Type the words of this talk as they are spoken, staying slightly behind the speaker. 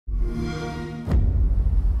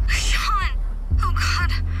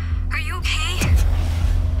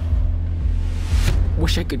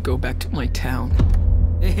wish I could go back to my town.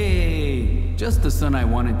 Hey, just the son I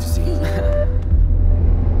wanted to see. The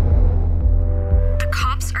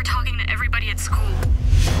cops are talking to everybody at school.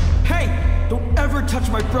 Hey, don't ever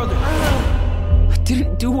touch my brother. I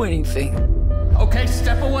didn't do anything. Okay,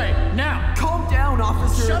 step away, now. Calm down,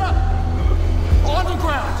 officer. Shut up. On the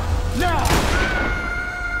ground, now.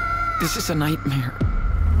 This is a nightmare.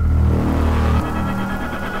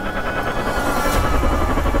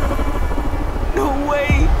 No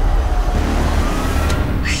way.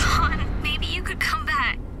 Sean, maybe you could come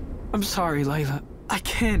back. I'm sorry, Layla. I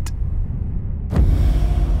can't.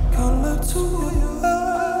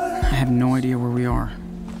 I have no idea where we are.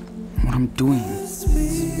 What I'm doing.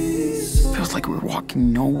 Feels like we're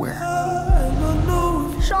walking nowhere.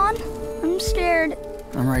 Sean, I'm scared.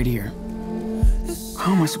 I'm right here.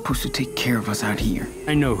 How am I supposed to take care of us out here?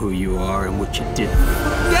 I know who you are and what you did.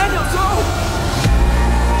 Daniel, go!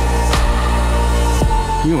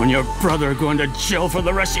 You and your brother are going to jail for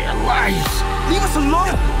the rest of your lives. Leave us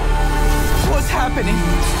alone! What's happening?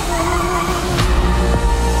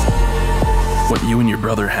 What you and your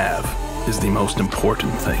brother have is the most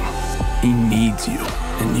important thing. He needs you,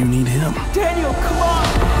 and you need him. Daniel, come on!